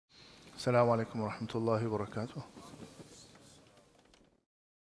السلام عليكم ورحمة الله وبركاته.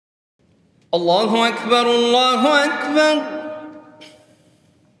 الله أكبر الله أكبر.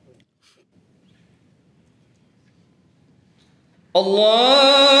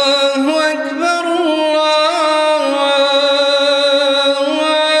 الله أكبر الله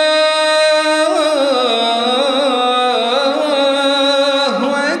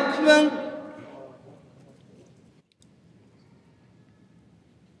أكبر.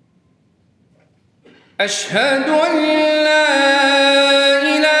 أشهد أن لا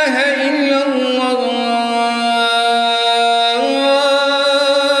إله إلا الله.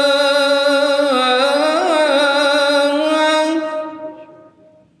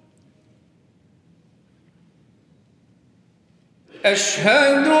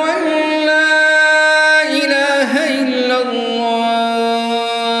 أشهد أن لا إله إلا الله.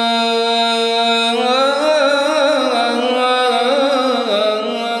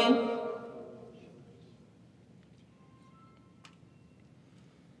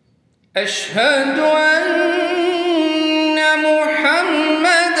 أشهد أن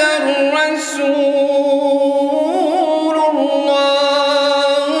محمدًا رسول الله.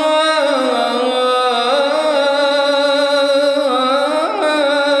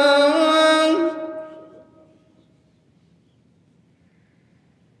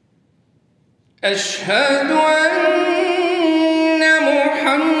 أشهد أن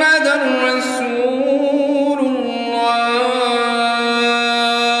محمدًا رسول الله.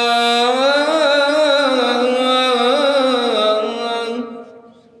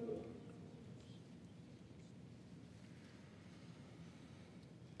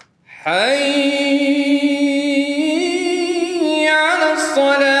 حي على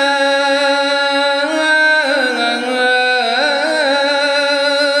الصلاة.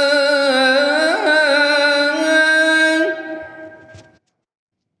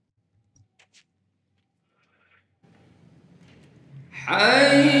 حي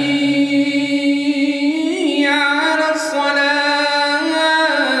على الصلاة.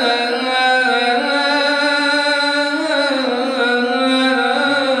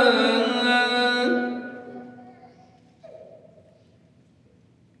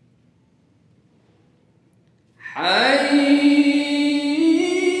 حي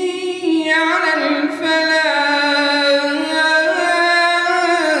على الفلاح.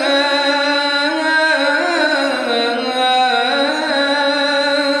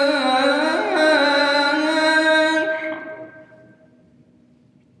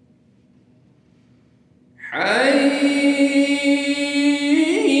 حي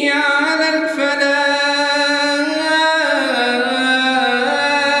على الفلاح.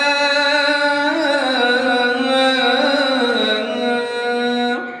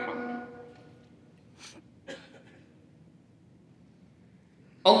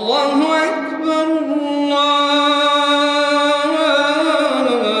 الله أكبر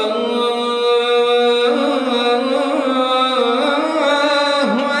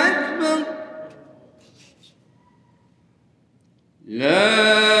الله أكبر. لا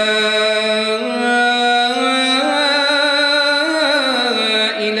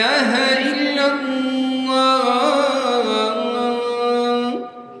إله إلا الله.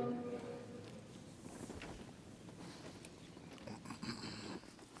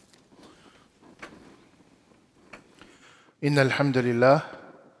 إن الحمد لله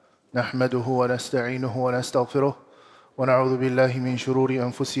نحمده ونستعينه ونستغفره ونعوذ بالله من شرور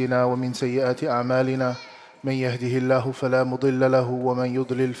أنفسنا ومن سيئات أعمالنا. من يهده الله فلا مضل له ومن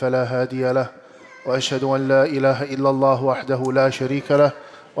يضلل فلا هادي له، وأشهد أن لا إله إلا الله وحده لا شريك له،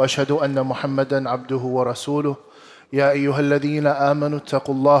 وأشهد أن محمدًا عبده ورسوله. يا أيها الذين آمنوا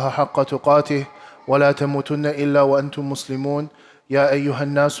اتقوا الله حق تقاته ولا تموتن إلا وأنتم مسلمون. يا أيها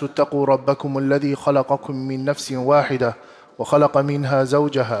الناس اتقوا ربكم الذي خلقكم من نفس واحدة وخلق منها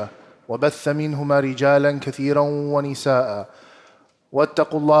زوجها وبث منهما رجالا كثيرا ونساء،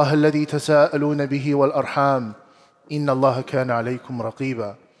 واتقوا الله الذي تساءلون به والأرحام إن الله كان عليكم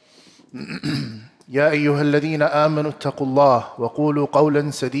رقيبا. يا أيها الذين آمنوا اتقوا الله وقولوا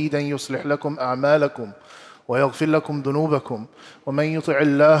قولا سديدا يصلح لكم أعمالكم ويغفر لكم ذنوبكم، ومن يطع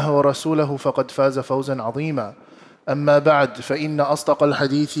الله ورسوله فقد فاز فوزا عظيما. أما بعد، فإن أصدق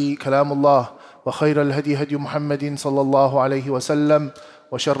الحديث كلام الله، وخير الهدي هدي محمد صلى الله عليه وسلم،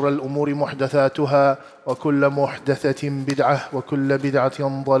 وشر الأمور محدثاتها، وكل محدثة بدعة، وكل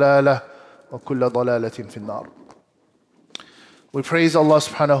بدعة ضلالة، وكل ضلالة في النار. We praise Allah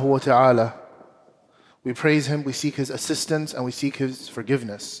subhanahu wa ta'ala. We praise Him, we seek His assistance, and we seek His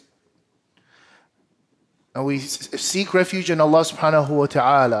forgiveness. And we seek refuge in Allah subhanahu wa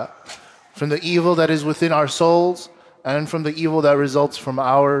ta'ala from the evil that is within our souls and from the evil that results from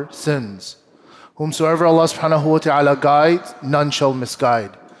our sins. Whomsoever Allah subhanahu wa ta'ala guides, none shall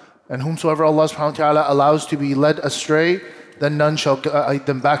misguide. And whomsoever Allah subhanahu wa ta'ala allows to be led astray, then none shall guide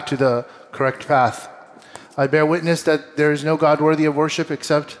them back to the correct path. I bear witness that there is no God worthy of worship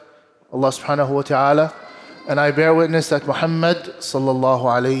except Allah subhanahu wa ta'ala. And I bear witness that Muhammad sallallahu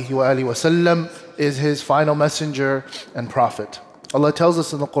alayhi wa alihi wa sallam is his final messenger and prophet. Allah tells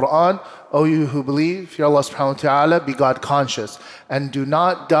us in the Quran, O you who believe, fear Allah subhanahu wa ta'ala, be God conscious, and do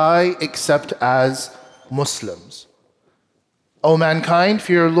not die except as Muslims. O mankind,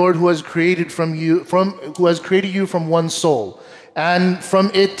 fear your Lord who has created you from one soul, and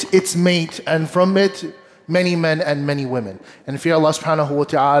from it its mate, and from it many men and many women. And fear Allah subhanahu wa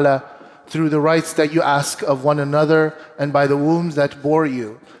ta'ala through the rights that you ask of one another, and by the wombs that bore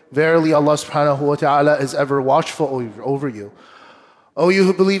you. Verily Allah subhanahu wa ta'ala is ever watchful over you. O you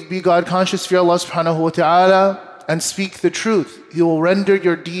who believe, be God conscious, fear Allah subhanahu wa ta'ala, and speak the truth. He will render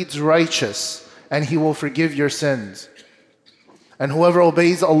your deeds righteous, and He will forgive your sins. And whoever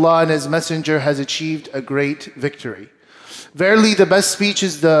obeys Allah and His Messenger has achieved a great victory. Verily the best speech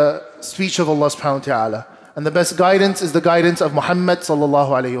is the speech of Allah subhanahu wa ta'ala, and the best guidance is the guidance of Muhammad sallallahu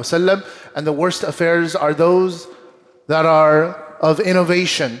alayhi wa sallam, and the worst affairs are those that are of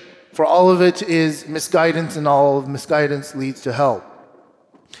innovation, for all of it is misguidance, and all of misguidance leads to hell.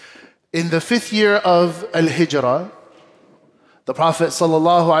 In the 5th year of Al-Hijrah, the Prophet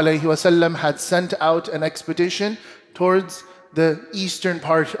ﷺ had sent out an expedition towards the eastern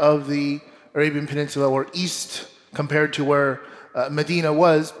part of the Arabian Peninsula, or east compared to where Medina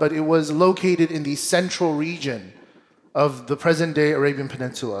was, but it was located in the central region of the present-day Arabian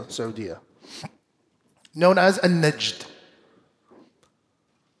Peninsula, Saudi, known as An-Najd.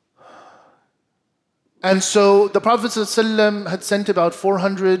 And so the Prophet ﷺ had sent about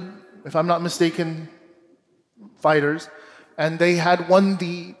 400, if I'm not mistaken, fighters, and they had won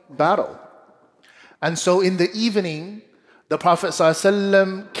the battle. And so in the evening, the Prophet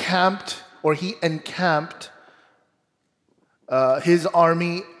ﷺ camped, or he encamped his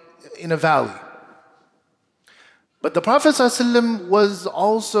army in a valley. But the Prophet ﷺ was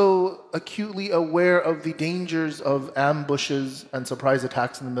also acutely aware of the dangers of ambushes and surprise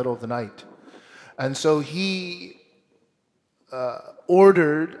attacks in the middle of the night. And so he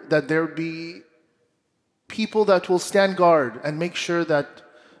ordered that there be people that will stand guard and make sure that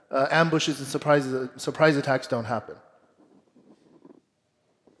ambushes and surprise attacks don't happen.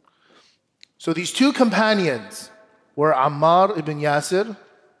 So these two companions were Ammar ibn Yasir,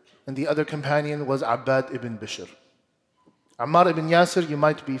 and the other companion was Abbad ibn Bishr. Ammar ibn Yasir you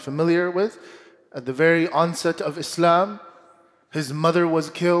might be familiar with. At the very onset of Islam, his mother was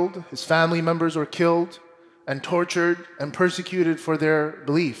killed, his family members were killed and tortured and persecuted for their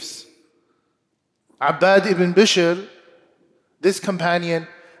beliefs. Abbad ibn Bishr, this companion,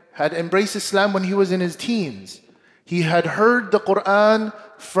 had embraced Islam when he was in his teens. He had heard the Quran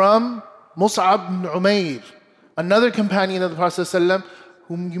from Mus'ab ibn Umair, another companion of the Prophet ﷺ,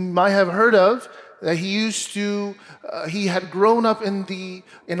 whom you might have heard of, that he had grown up in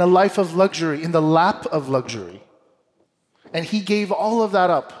a life of luxury, in the lap of luxury. And he gave all of that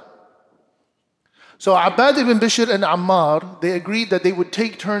up. So Abbad ibn Bishr and Ammar, they agreed that they would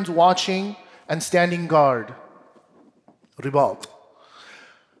take turns watching and standing guard. Ribat.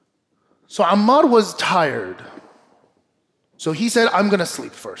 So Ammar was tired. So he said, I'm going to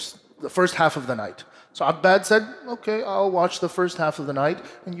sleep first, the first half of the night. So Abbad said, okay, I'll watch the first half of the night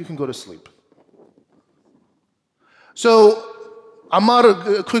and you can go to sleep. So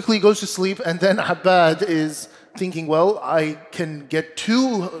Ammar quickly goes to sleep, and then Abbad is thinking, well, I can get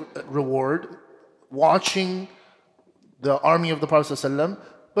two reward watching the army of the Prophet ﷺ,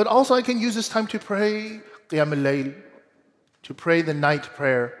 but also I can use this time to pray Qiyam al-Layl, to pray the night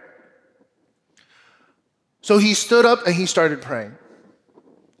prayer. So he stood up and he started praying.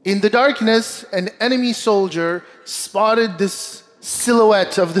 In the darkness, an enemy soldier spotted this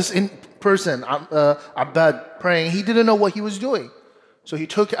silhouette of this person, Abbad, praying. He didn't know what he was doing. So he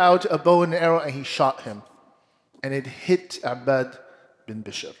took out a bow and arrow and he shot him. And it hit Abbad bin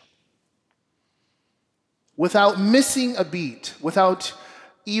Bishr. Without missing a beat, without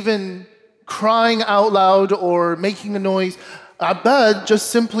even crying out loud or making a noise, Abbad just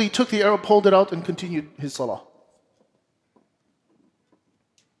simply took the arrow, pulled it out, and continued his salah.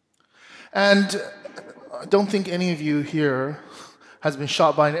 And I don't think any of you here has been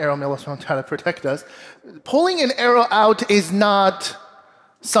shot by an arrow. May Allah subhanahu wa ta'ala protect us. Pulling an arrow out is not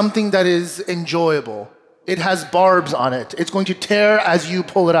something that is enjoyable. It has barbs on it. It's going to tear as you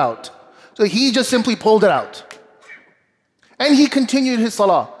pull it out. So he just simply pulled it out. And he continued his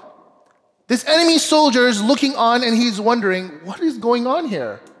salah. This enemy soldier is looking on and he's wondering, what is going on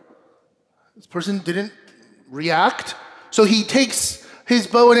here? This person didn't react. So he takes his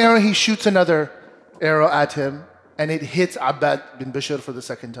bow and arrow, he shoots another arrow at him, and it hits Abbad bin Bishr for the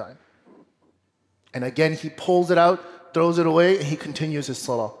second time. And again, he pulls it out, throws it away, and he continues his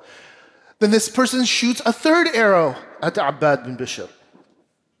salah. Then this person shoots a third arrow at Abbad bin Bishr.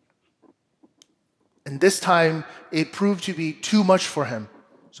 And this time, it proved to be too much for him.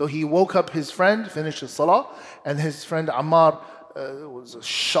 So he woke up his friend, finished his salah, and his friend Ammar was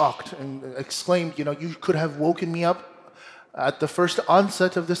shocked and exclaimed, you could have woken me up at the first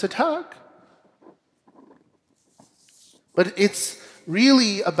onset of this attack. But it's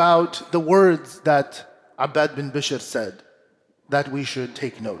really about the words that Abbad bin Bishr said that we should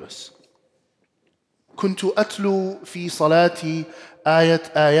take notice. كنت أتلو في صلاتي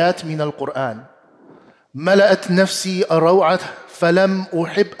آيات من القرآن ملأت نفسي الروعة فلم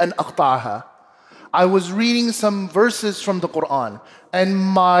أحب أن أقطعها. I was reading some verses from the Quran and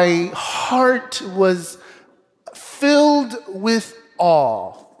my heart was filled with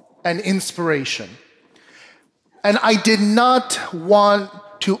awe and inspiration. And I did not want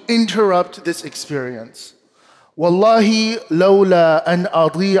to interrupt this experience. والله لولا أن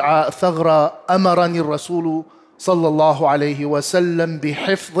أضيع ثغرة أمرني الرسول صلى الله عليه وسلم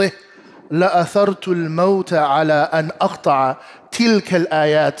بحفظه لأثرت الموت على أن أقطع تلك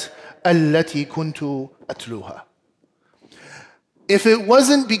الآيات التي كنت أتلوها. If it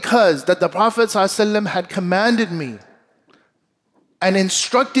wasn't because that the Prophet ﷺ had commanded me and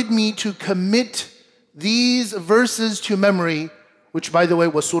instructed me to commit these verses to memory, which by the way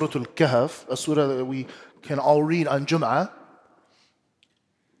was Surah Al-Kahf, a surah that we can all read on Jum'ah.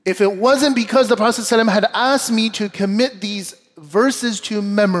 If it wasn't because the Prophet ﷺ had asked me to commit these verses to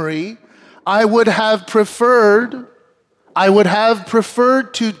memory, I would have preferred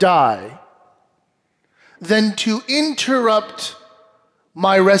to die than to interrupt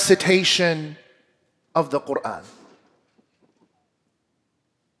my recitation of the Quran.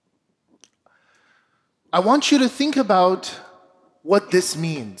 I want you to think about what this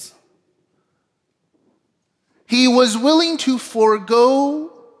means. He was willing to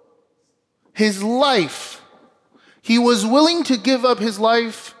forego his life. He was willing to give up his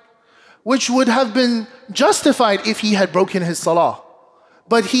life, which would have been justified if he had broken his salah.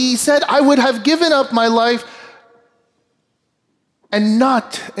 But he said, I would have given up my life and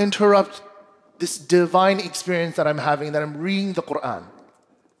not interrupt this divine experience that I'm having, that I'm reading the Quran.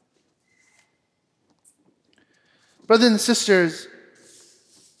 Brothers and sisters,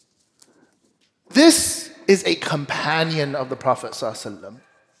 this is a companion of the Prophet ﷺ.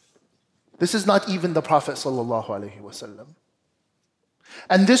 This is not even the Prophet ﷺ.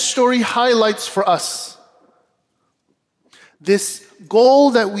 And this story highlights for us this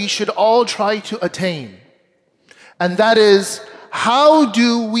goal that we should all try to attain. And that is, how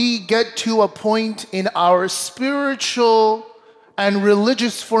do we get to a point in our spiritual and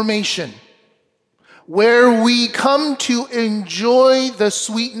religious formation where we come to enjoy the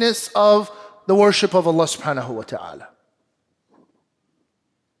sweetness of the worship of Allah subhanahu wa ta'ala?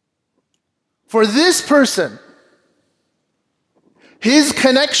 For this person, his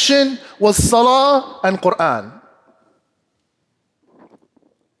connection was Salah and Quran.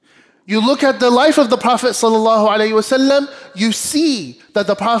 You look at the life of the Prophet sallallahu alaihi wasallam, you see that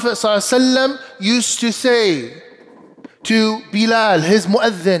the Prophet sallallahu alaihi wasallam used to say to Bilal, his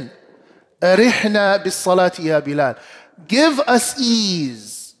mu'adhin, "Arihna bis salati ya Bilal." Give us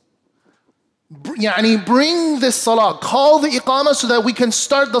ease. Bring this salah, call the iqamah so that we can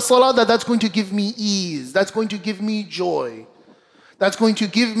start the salah, that's going to give me ease, that's going to give me joy, that's going to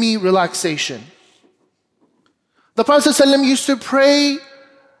give me relaxation. The Prophet ﷺ used to pray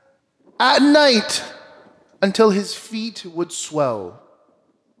at night until his feet would swell,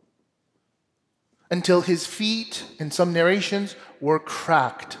 until his feet, in some narrations, were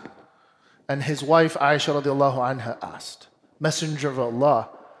cracked. And his wife Aisha radiallahu anha asked, Messenger of Allah,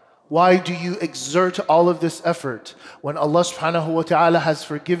 why do you exert all of this effort when Allah subhanahu wa ta'ala has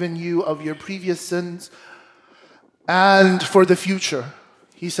forgiven you of your previous sins and for the future?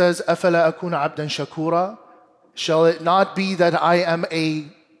 He says, أَفَلَا أَكُونَ عَبْدًا شَكُورًا? Shall it not be that I am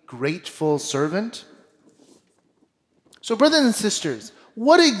a grateful servant? So brothers and sisters,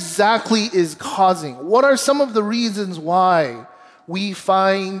 what exactly is causing? What are some of the reasons why we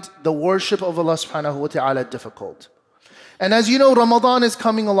find the worship of Allah subhanahu wa ta'ala difficult? And as you know, Ramadan is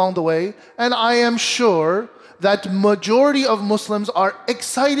coming along the way, and I am sure that majority of Muslims are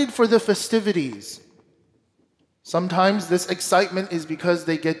excited for the festivities. Sometimes this excitement is because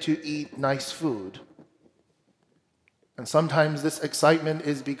they get to eat nice food. And sometimes this excitement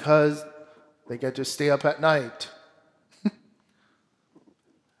is because They get to stay up at night.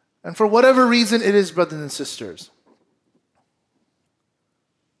 And for whatever reason it is, brothers and sisters,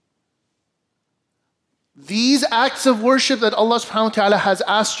 these acts of worship that Allah subhanahu wa ta'ala has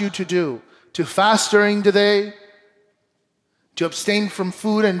asked you to do, to fast during the day, to abstain from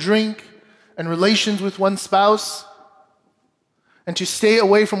food and drink and relations with one's spouse, and to stay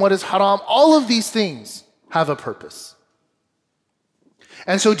away from what is haram, all of these things have a purpose.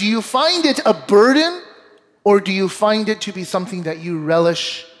 And so do you find it a burden, or do you find it to be something that you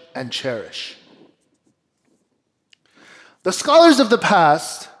relish and cherish? The scholars of the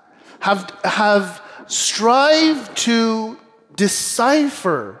past have strived to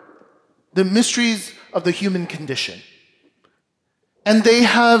decipher the mysteries of the human condition. And they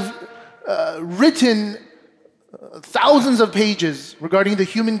have written thousands of pages regarding the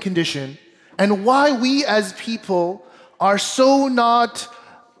human condition and why we as people are so not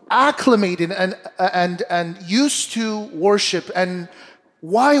acclimated and used to worship, and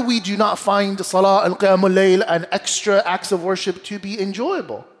why we do not find Salah and Qiyamul Layl and extra acts of worship to be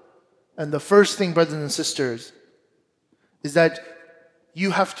enjoyable. And the first thing, brothers and sisters, is that you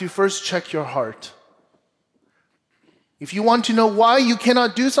have to first check your heart. If you want to know why you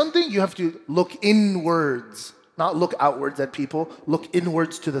cannot do something, you have to look inwards, not look outwards at people, look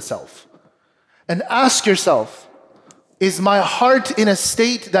inwards to the self. And ask yourself, is my heart in a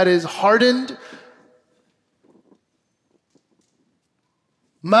state that is hardened?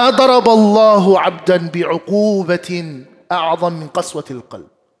 ما ضرب الله عبدا بعقوبة أعظم من قسوة القلب.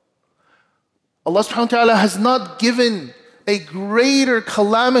 Allah subhanahu wa ta'ala has not given a greater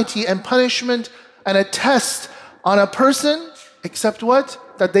calamity and punishment and a test on a person except what?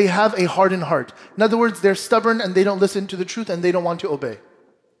 That they have a hardened heart. In other words, they're stubborn and they don't listen to the truth and they don't want to obey.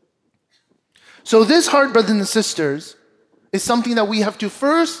 So this heart, brothers and sisters, is something that we have to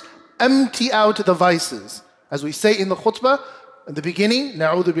first empty out the vices. As we say in the khutbah, in the beginning,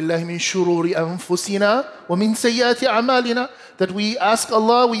 نَعُوذُ بِاللَّهِ مِن شُرُورِ أَنفُسِنَا وَمِن سَيِّئَاتِ أَعْمَالِنَا, that we ask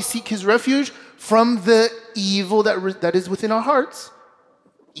Allah, we seek His refuge from the evil that is within our hearts.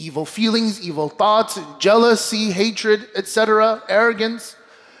 Evil feelings, evil thoughts, jealousy, hatred, etc., arrogance,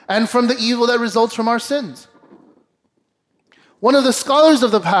 and from the evil that results from our sins. One of the scholars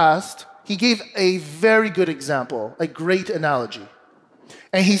of the past, he gave a very good example, a great analogy.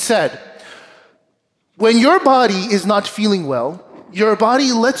 And he said, when your body is not feeling well, your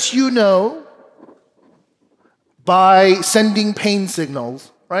body lets you know by sending pain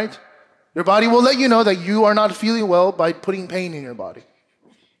signals, right? Your body will let you know that you are not feeling well by putting pain in your body.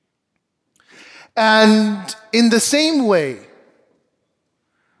 And in the same way,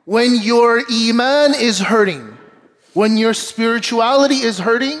 when your iman is hurting, when your spirituality is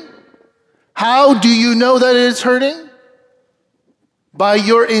hurting, how do you know that it is hurting? By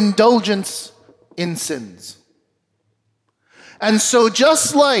your indulgence in sins. And so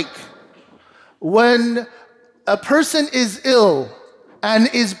just like when a person is ill and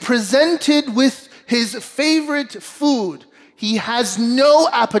is presented with his favorite food, he has no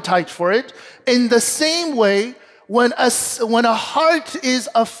appetite for it. In the same way, when a heart is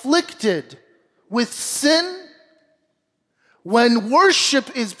afflicted with sin, when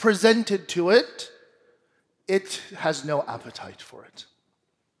worship is presented to it, it has no appetite for it.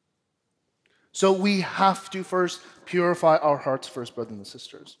 So we have to first purify our hearts first, brothers and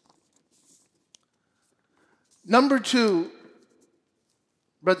sisters. Number two,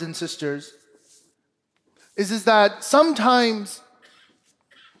 brothers and sisters, is that sometimes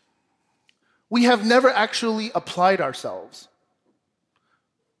we have never actually applied ourselves.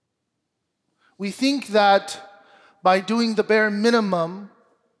 We think that by doing the bare minimum,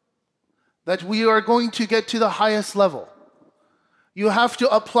 that we are going to get to the highest level. You have to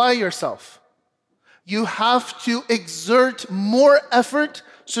apply yourself. You have to exert more effort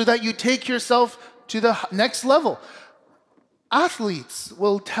so that you take yourself to the next level. Athletes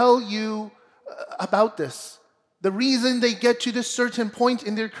will tell you about this. The reason they get to this certain point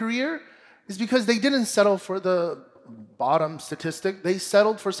in their career is because they didn't settle for the bottom statistic. They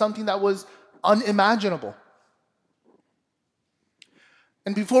settled for something that was unimaginable.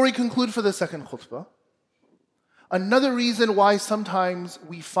 And before we conclude for the second khutbah, another reason why sometimes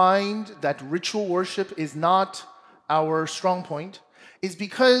we find that ritual worship is not our strong point is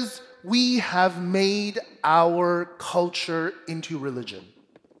because we have made our culture into religion.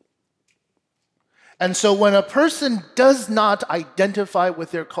 And so when a person does not identify with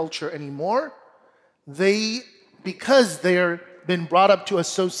their culture anymore, because they're been brought up to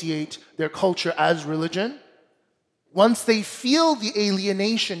associate their culture as religion, once they feel the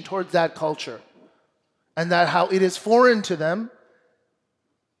alienation towards that culture and that how it is foreign to them,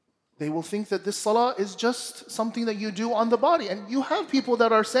 They will think that this salah is just something that you do on the body. And you have people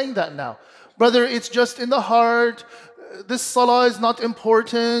that are saying that now. Brother, it's just in the heart. This salah is not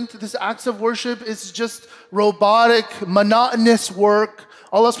important. This acts of worship is just robotic, monotonous work.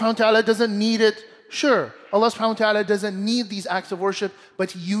 Allah subhanahu wa ta'ala doesn't need it. Sure, Allah subhanahu wa ta'ala doesn't need these acts of worship,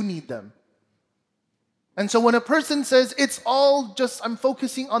 but you need them. And so when a person says, it's all just, I'm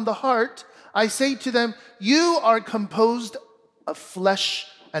focusing on the heart, I say to them, you are composed of flesh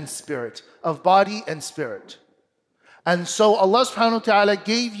and spirit, of body and spirit. And so Allah subhanahu wa ta'ala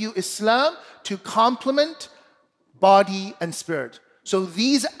gave you Islam to complement body and spirit. So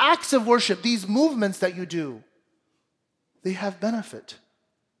these acts of worship, these movements that you do, they have benefit.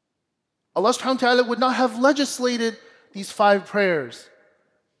 Allah subhanahu wa ta'ala would not have legislated these 5 prayers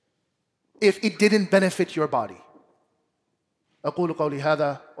if it didn't benefit your body. أقول قولي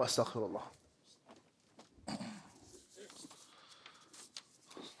هذا وأستغفر الله.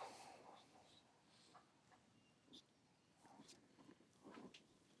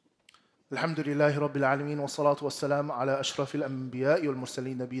 الحمد لله رب العالمين والصلاة والسلام على أشرف الأنبياء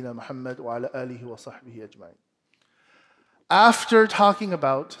والمرسلين نبينا محمد وعلى آله وصحبه أجمعين. After talking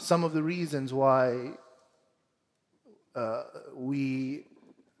about some of the reasons why we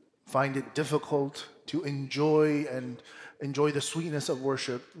find it difficult to enjoy the sweetness of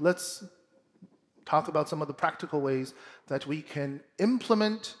worship, let's talk about some of the practical ways that we can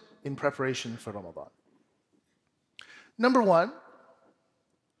implement in preparation for Ramadan. Number 1,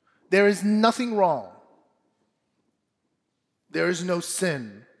 there is nothing wrong. There is no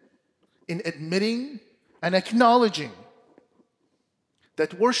sin in admitting and acknowledging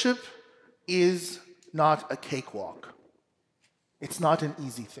that worship is not a cakewalk. It's not an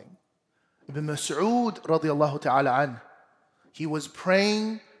easy thing. Ibn Mas'ud radiallahu ta'ala anh, he was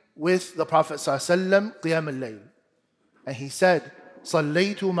praying with the Prophet sallallahu qiyam al-layl. And he said,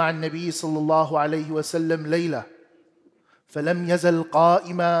 صليت مع النبي صلى الله عليه وسلم ليلة فلم يزل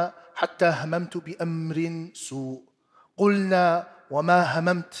قائما حتى هممت بأمر سوء قلنا وما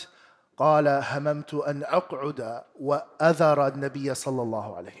هممت قال هممت أن أقعد وأذر النبي صلى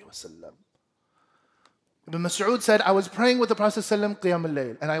الله عليه وسلم. Ibn Mas'ud said, I was praying with the Prophet ﷺ qiyam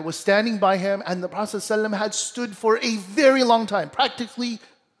al-layl, and I was standing by him, and the Prophet ﷺ had stood for a very long time, practically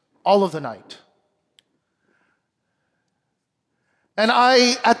all of the night. And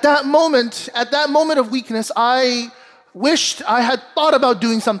at that moment of weakness, I wished I had thought about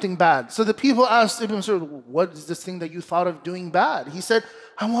doing something bad. So the people asked Ibn Mas'ud, what is this thing that you thought of doing bad? He said,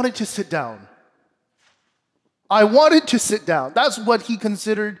 I wanted to sit down. I wanted to sit down. That's what he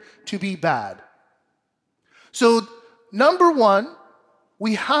considered to be bad. So, number 1,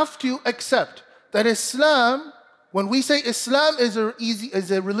 we have to accept that Islam, when we say Islam is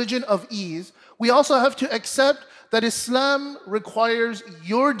a religion of ease, we also have to accept that Islam requires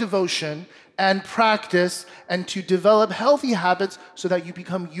your devotion and practice and to develop healthy habits so that you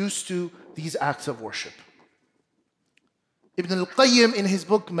become used to these acts of worship. Ibn al-Qayyim in his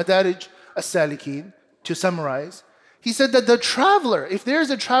book Madarij as-Salikin, to summarize, he said that the traveler, if there is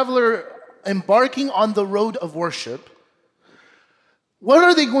a traveler embarking on the road of worship, what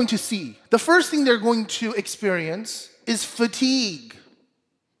are they going to see? The first thing they're going to experience is fatigue.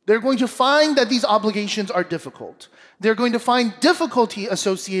 They're going to find that these obligations are difficult. They're going to find difficulty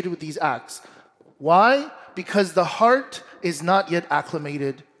associated with these acts. Why? Because the heart is not yet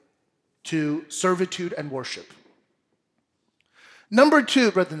acclimated to servitude and worship. Number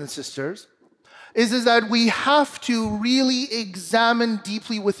 2, brothers and sisters, is that we have to really examine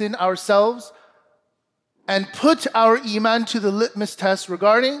deeply within ourselves and put our iman to the litmus test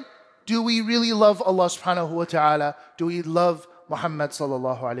regarding, do we really love Allah subhanahu wa ta'ala? Do we love Muhammad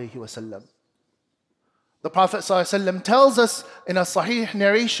sallallahu alayhi wa sallam? The Prophet sallallahu alayhi wa sallam tells us in a sahih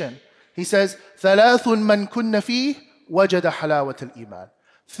narration, he says, ثَلَاثٌ مَنْ كُنَّ فِيهِ وَجَدَ حَلَاوَةَ الْإِيمَانِ.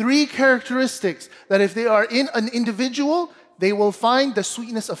 3 characteristics that if they are in an individual, they will find the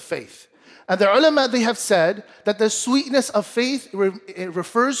sweetness of faith. And the ulama, they have said that the sweetness of faith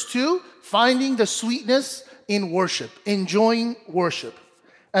refers to finding the sweetness in worship, enjoying worship.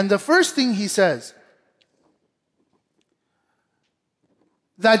 And the first thing he says,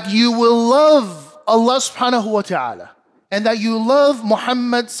 that you will love Allah subhanahu wa ta'ala and that you love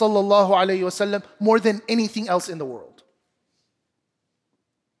Muhammad sallallahu alayhi wa sallam more than anything else in the world.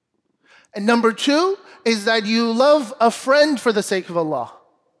 And number 2 is that you love a friend for the sake of Allah.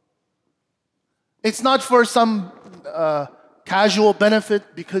 It's not for some casual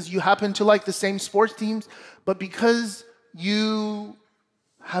benefit because you happen to like the same sports teams, but because you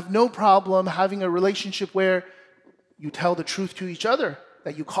have no problem having a relationship where you tell the truth to each other,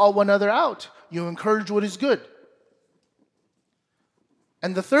 that you call one another out, you encourage what is good.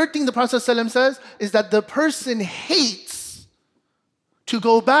 And the third thing the Prophet ﷺ says is that the person hates to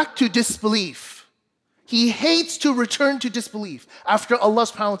go back to disbelief. He hates to return to disbelief after Allah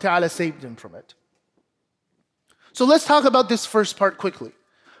subhanahu wa ta'ala saved him from it. So let's talk about this first part quickly.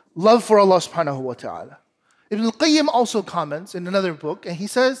 Love for Allah subhanahu wa ta'ala. Ibn al-Qayyim also comments in another book, and he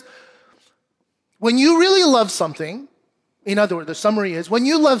says, when you really love something, in other words, the summary is, when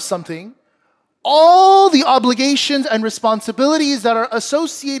you love something, all the obligations and responsibilities that are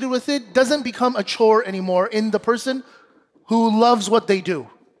associated with it doesn't become a chore anymore in the person who loves what they do.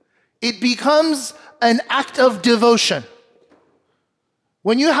 It becomes an act of devotion.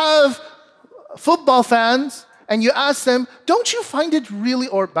 When you have football fans and you ask them, don't you find it really,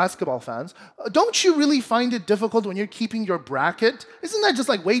 or basketball fans, don't you really find it difficult when you're keeping your bracket? Isn't that just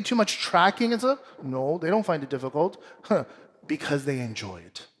like way too much tracking and stuff? No, they don't find it difficult because they enjoy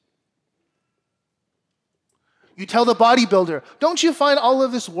it. You tell the bodybuilder, don't you find all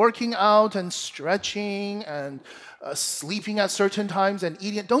of this working out and stretching and sleeping at certain times and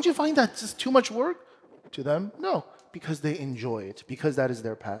eating, don't you find that just too much work? To them, no, because they enjoy it, because that is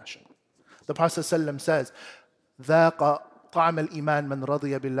their passion. The Prophet ﷺ says, ذاق طعم الإيمان من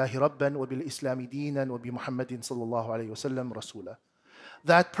رضي بالله ربا وبالإسلام دينا وبمحمد صلى الله عليه وسلم رسولا.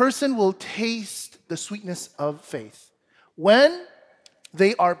 That person will taste the sweetness of faith when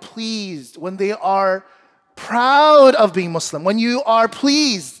they are pleased, when they are proud of being Muslim, when you are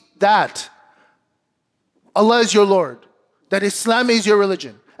pleased that Allah is your Lord, that Islam is your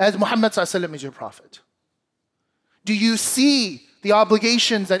religion, as Muhammad ﷺ is your prophet. Do you see the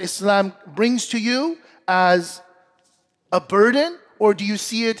obligations that Islam brings to you as a burden, or do you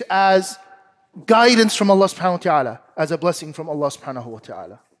see it as guidance from Allah subhanahu wa ta'ala, as a blessing from Allah subhanahu wa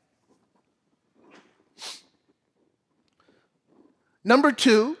ta'ala? Number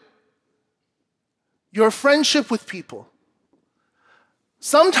two, your friendship with people.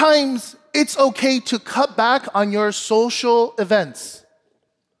 Sometimes it's okay to cut back on your social events.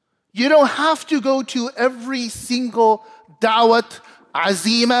 You don't have to go to every single da'wat,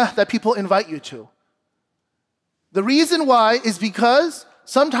 azimah that people invite you to. The reason why is because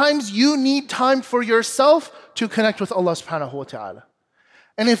sometimes you need time for yourself to connect with Allah subhanahu wa ta'ala.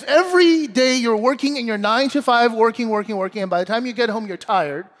 And if every day you're working in your 9 to 5, working, and by the time you get home you're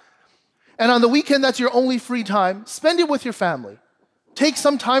tired, and on the weekend that's your only free time, spend it with your family. Take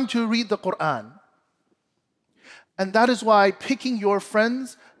some time to read the Quran. And that is why picking your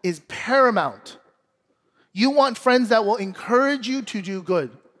friends is paramount. You want friends that will encourage you to do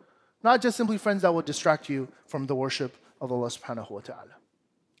good, not just simply friends that will distract you from the worship of Allah subhanahu wa ta'ala.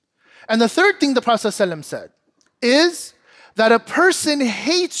 And the third thing the Prophet ﷺ said is that a person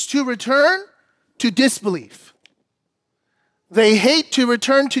hates to return to disbelief. They hate to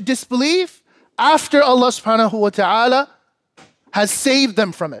return to disbelief after Allah subhanahu wa ta'ala has saved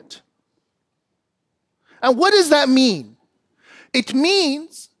them from it. And what does that mean? It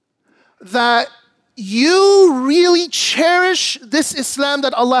means that you really cherish this Islam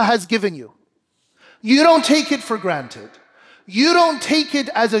that Allah has given you. You don't take it for granted. You don't take it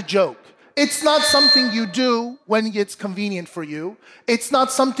as a joke. It's not something you do when it's convenient for you. It's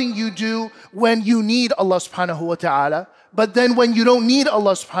not something you do when you need Allah subhanahu wa ta'ala. But then when you don't need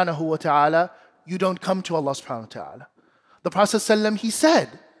Allah subhanahu wa ta'ala, you don't come to Allah subhanahu wa ta'ala. The Prophet ﷺ, he said,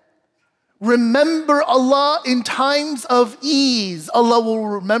 remember Allah in times of ease. Allah will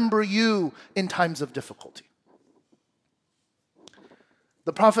remember you in times of difficulty.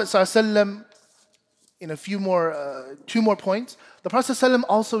 The Prophet ﷺ, in two more points, the Prophet ﷺ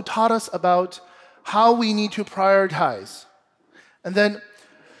also taught us about how we need to prioritize. And then,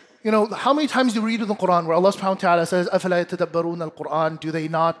 how many times do we read in the Quran where Allah subhanahu wa ta'ala says, أَفَلَا يَتَدَبَّرُونَ الْقُرْآنَ? Do they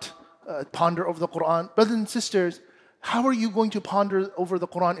not ponder over the Quran? Brothers and sisters, how are you going to ponder over the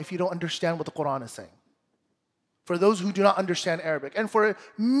Quran if you don't understand what the Quran is saying? For those who do not understand Arabic, and for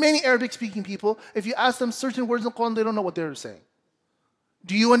many Arabic-speaking people, if you ask them certain words in the Quran, they don't know what they're saying.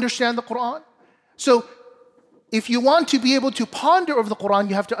 Do you understand the Quran? So, if you want to be able to ponder over the Quran,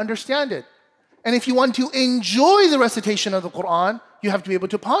 you have to understand it. And if you want to enjoy the recitation of the Quran, you have to be able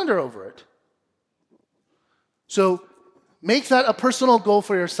to ponder over it. So, make that a personal goal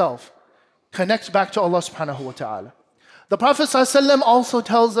for yourself. Connect back to Allah subhanahu wa ta'ala. The Prophet ﷺ also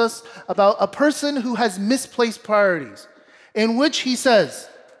tells us about a person who has misplaced priorities, in which he says,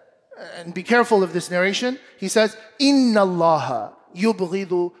 and be careful of this narration, he says, إِنَّ اللَّهَ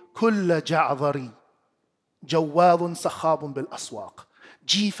يُبْغِضُ كُلَّ جَعْظَرٍ جَوَّاظٌ سَخَابٌ بِالْأَسْوَاقِ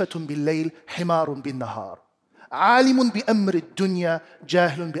جِيفَةٌ بِاللَّيْلِ حِمَارٌ بِالنَّهَارِ عَالِمٌ بِأَمْرِ الدُّنْيَا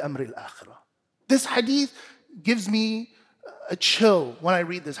جَاهِلٌ بِأَمْرِ الْآخِرَةِ. This hadith gives me a chill when I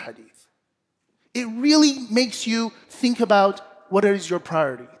read this hadith. It really makes you think about what is your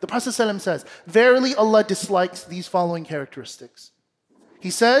priority? The Prophet ﷺ says, verily Allah dislikes these following characteristics. He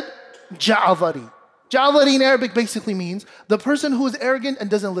said, ja'adari. Ja'adari in Arabic basically means the person who is arrogant and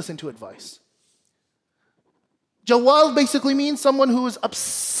doesn't listen to advice. Jawal basically means someone who is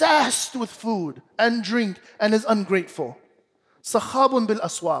obsessed with food and drink and is ungrateful. Sakhabun bil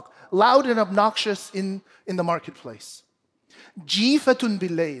aswaq, loud and obnoxious in the marketplace. Jifatun bil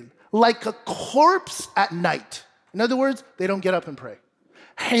layl, like a corpse at night. In other words, they don't get up and pray.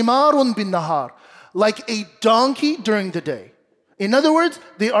 Himarun bin nahar, like a donkey during the day. In other words,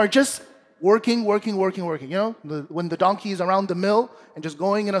 they are just working. You know, when the donkey is around the mill and just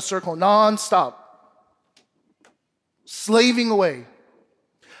going in a circle non-stop. Slaving away.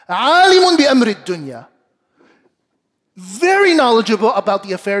 Alimun bi amri dunya. Very knowledgeable about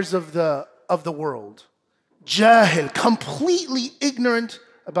the affairs of the world. Jahil, completely ignorant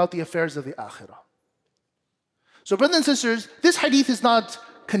about the affairs of the akhirah. So brothers and sisters, this hadith is not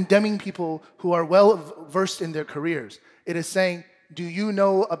condemning people who are well versed in their careers. It is saying, do you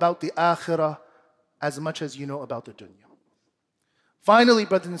know about the akhirah as much as you know about the dunya? Finally,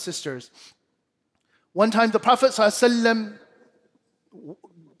 brothers and sisters, one time the Prophet ﷺ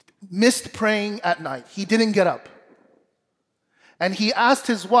missed praying at night. He didn't get up. And he asked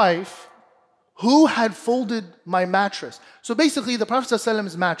his wife, who had folded my mattress? So basically, the Prophet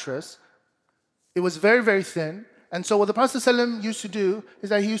ﷺ's mattress, it was very, very thin. And so what the Prophet ﷺ used to do is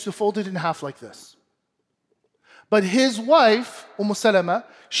that he used to fold it in half like this. But his wife, Salama,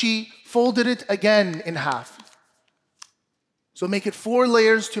 she folded it again in half. So make it 4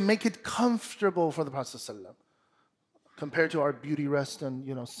 layers to make it comfortable for the Prophet ﷺ. Compared to our Beauty Rest and,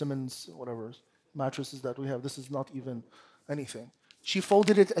 Simmons, whatever, mattresses that we have, this is not even anything. She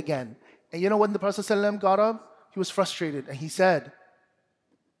folded it again. And when the Prophet ﷺ got up, he was frustrated. And he said,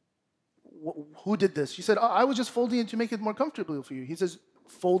 who did this? She said, I was just folding it to make it more comfortable for you. He says,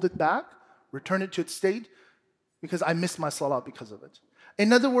 fold it back, return it to its state, because I missed my salah because of it.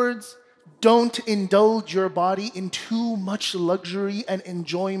 In other words, don't indulge your body in too much luxury and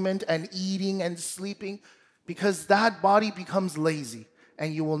enjoyment and eating and sleeping, because that body becomes lazy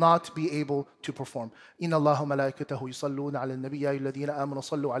and you will not be able to perform. Inna Allaha malaikatahu yusalluna ala an-nabiy ya ayyuhalladhina amanu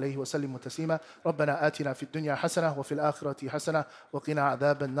sallu alayhi wa sallimu taslima. Rabbana atina fid dunya hasanah wa fil akhirati hasanah wa qina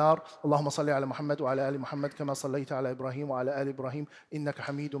adhaban nar. Allahumma salli ala Muhammad wa ala ali Muhammad kama sallaita ala Ibrahim wa ala ali Ibrahim innaka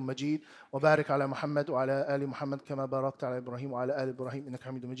Hamidum Majid. Wa barik ala Muhammad wa ala ali Muhammad kama barakta ala Ibrahim wa ala ali Ibrahim innaka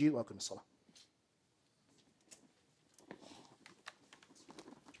Hamidum Majid. Wa aqim as-salah.